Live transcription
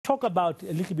Talk about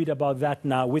a little bit about that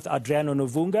now with Adriano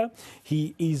Nuvunga.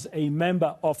 He is a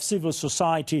member of civil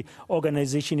society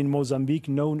organization in Mozambique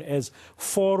known as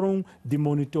Fórum de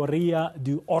Monitoria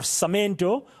do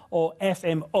Orçamento, or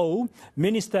FMO.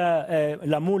 Minister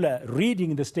Lamola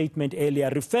reading the statement earlier,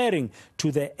 referring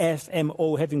to the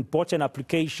FMO having brought an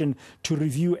application to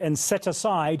review and set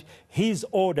aside his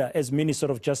order as Minister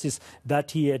of Justice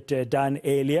that he had done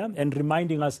earlier, and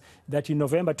reminding us that in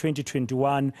November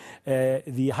 2021,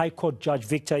 the High Court Judge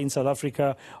Victor in South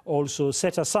Africa also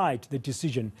set aside the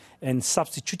decision and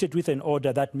substituted with an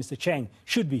order that Mr. Chang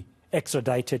should be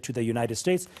extradited to the United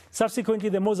States. Subsequently,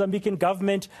 the Mozambican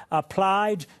government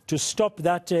applied to stop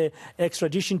that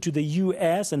extradition to the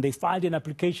US, and they filed an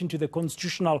application to the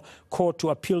Constitutional Court to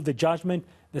appeal the judgment.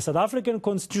 The South African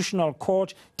Constitutional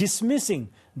Court dismissing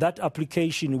that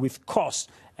application with cause.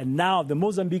 And now the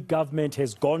Mozambique government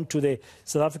has gone to the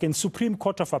South African Supreme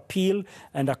Court of Appeal,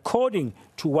 and according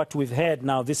to what we've heard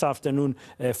now this afternoon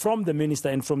from the minister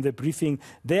and from the briefing,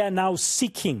 they are now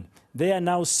seeking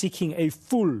a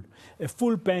full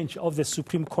bench of the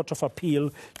Supreme Court of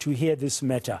Appeal to hear this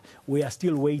matter. We are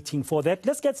still waiting for that.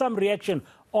 Let's get some reaction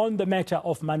on the matter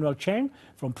of Manuel Chang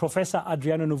from Professor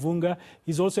Adriano Nuvunga.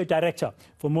 He's also a director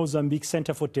for Mozambique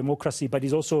Center for Democracy, but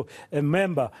he's also a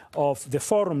member of the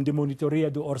Fórum de Monitoria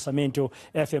do Orçamento,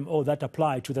 FMO, that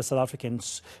applied to the South African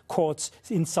courts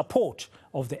in support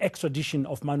of the extradition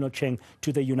of Manuel Chang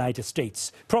to the United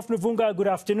States. Prof. Nuvunga, good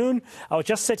afternoon. I was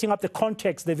just setting up the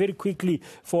context there very quickly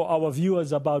for our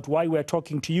viewers about why we're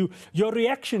talking to you. Your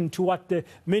reaction to what the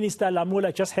Minister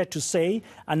Lamola just had to say,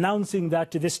 announcing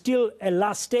that there's still a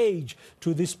last stage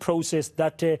to this process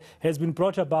that has been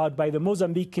brought about by the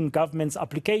Mozambican government's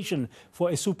application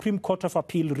for a Supreme Court of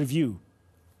Appeal review.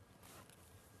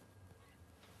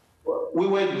 We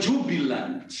were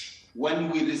jubilant when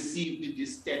we received the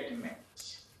statement,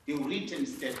 the written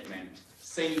statement,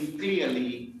 saying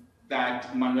clearly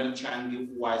that Manuel Chang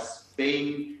was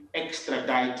being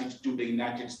extradited to the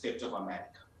United States of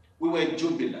America. We were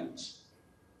jubilant.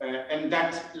 And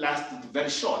that lasted very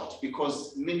short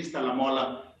because Minister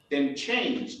Lamola then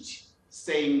changed,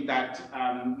 saying that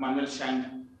Manuel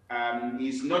Chang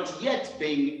is not yet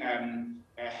being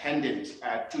handed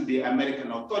to the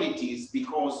American authorities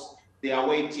because they are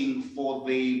waiting for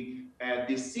the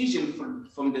decision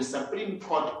from the Supreme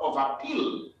Court of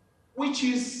Appeal, which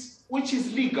is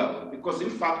legal, because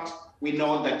in fact we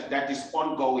know that that is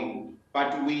ongoing.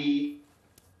 But Minister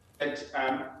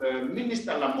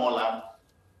Lamola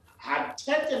had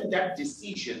taken that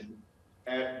decision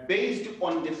based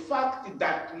on the fact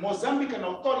that Mozambican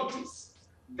authorities,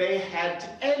 they had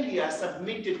earlier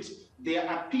submitted their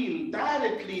appeal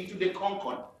directly to the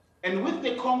CONCON. And with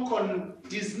the CONCON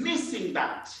dismissing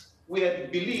that, we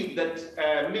had believed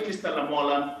that Minister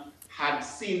Lamola had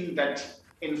seen that,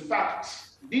 in fact,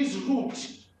 this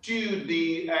route to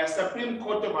the Supreme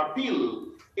Court of Appeal,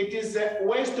 it is a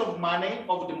waste of money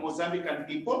of the Mozambican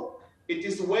people. It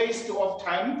is a waste of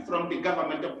time from the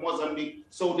government of Mozambique.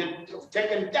 So they've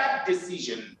taken that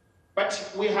decision.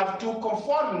 But we have to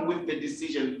conform with the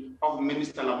decision of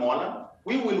Minister Lamola.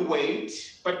 We will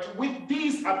wait. But with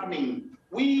this happening,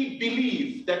 we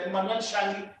believe that Manuel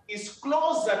Chang is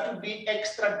closer to be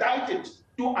extradited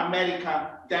to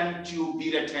America than to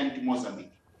be returned to Mozambique.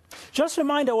 Just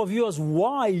remind our viewers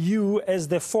why you, as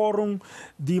the Fórum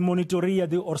de Monitoria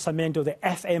do Orçamento, the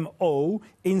FMO,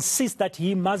 insist that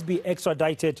he must be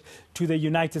extradited to the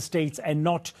United States and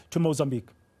not to Mozambique.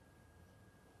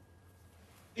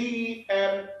 The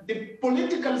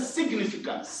political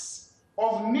significance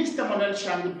of Mr. Manuel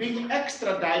Chang being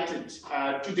extradited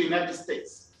to the United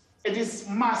States, it is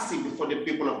massive for the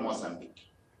people of Mozambique,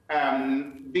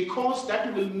 because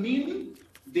that will mean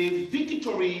the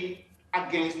victory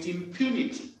against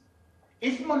impunity.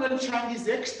 If Manuel Chang is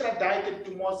extradited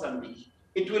to Mozambique,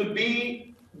 it will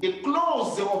be the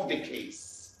close of the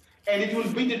case, and it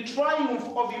will be the triumph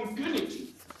of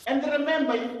impunity. And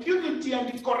remember, impunity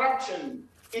and corruption,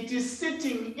 it is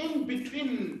sitting in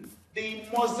between the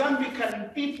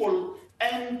Mozambican people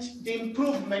and the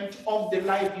improvement of the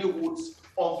livelihoods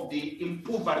of the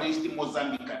impoverished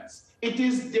Mozambicans. It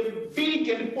is the big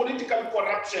and political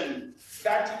corruption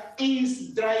that is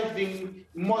driving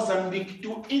Mozambique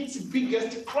to its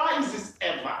biggest crisis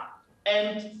ever.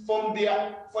 And for the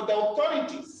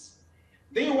authorities,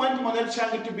 they want Manuel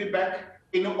Chang to be back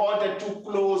in order to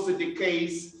close the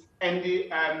case and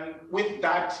with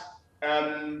that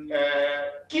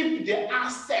keep the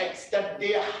assets that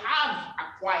they have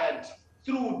acquired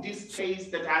through this case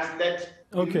that has led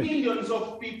millions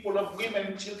of people, of women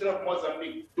and children of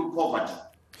Mozambique to poverty.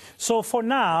 So for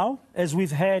now, as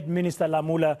we've heard Minister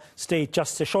Lamola state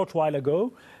just a short while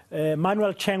ago,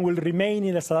 Manuel Chang will remain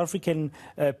in a South African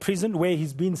prison where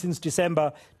he's been since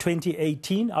December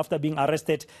 2018 after being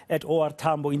arrested at OR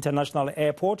Tambo International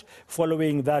Airport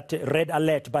following that red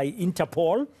alert by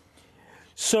Interpol.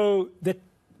 So the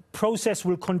process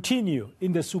will continue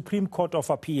in the Supreme Court of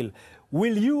Appeal.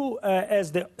 Will you,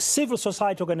 as the civil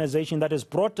society organization that has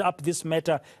brought up this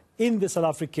matter in the South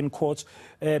African courts,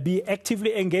 be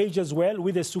actively engaged as well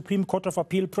with the Supreme Court of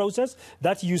Appeal process?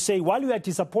 That you say, while you are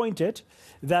disappointed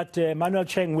that Manuel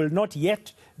Chang will not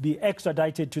yet be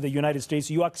extradited to the United States,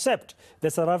 you accept the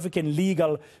South African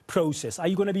legal process. Are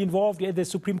you going to be involved in the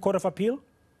Supreme Court of Appeal?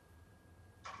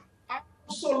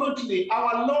 Absolutely.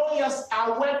 Our lawyers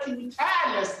are working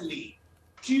tirelessly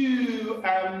to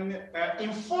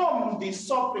inform the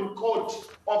Supreme Court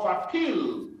of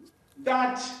Appeal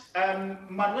that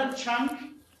Manuel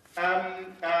Chang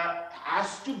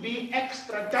has to be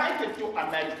extradited to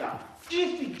America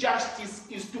if justice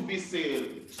is to be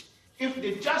served, if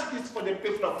the justice for the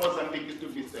people of Mozambique is to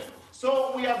be served.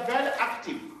 So we are very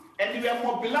active, and we are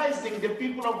mobilizing the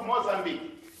people of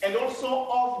Mozambique and also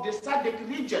of the SADC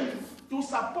region to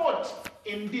support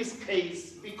in this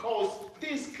case, because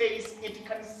this case, it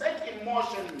can set in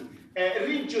motion a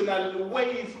regional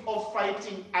wave of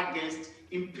fighting against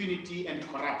impunity and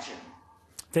corruption.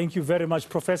 Thank you very much,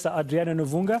 Professor Adriano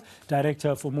Nuvunga,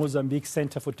 Director for Mozambique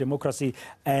Center for Democracy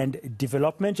and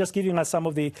Development, just giving us some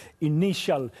of the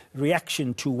initial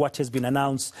reaction to what has been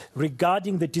announced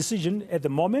regarding the decision at the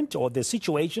moment, or the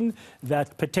situation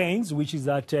that pertains, which is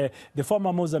that the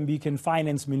former Mozambican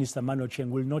Finance Minister, Manuel Chang,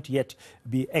 will not yet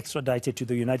be extradited to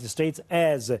the United States,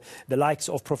 as the likes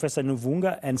of Professor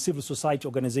Nuvunga and civil society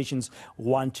organizations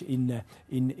want in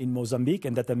Mozambique,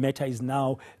 and that the matter is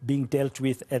now being dealt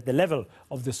with at the level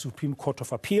of the Supreme Court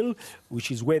of Appeal,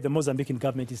 which is where the Mozambican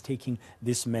government is taking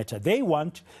this matter. They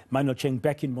want Manuel Chang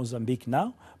back in Mozambique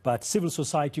now, but civil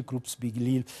society groups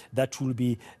believe that will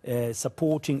be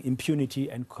supporting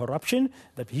impunity and corruption,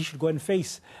 that he should go and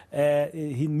face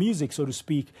his music, so to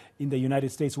speak, in the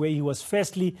United States, where he was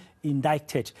firstly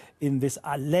indicted in this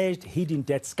alleged hidden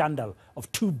debt scandal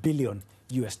of $2 billion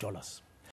US.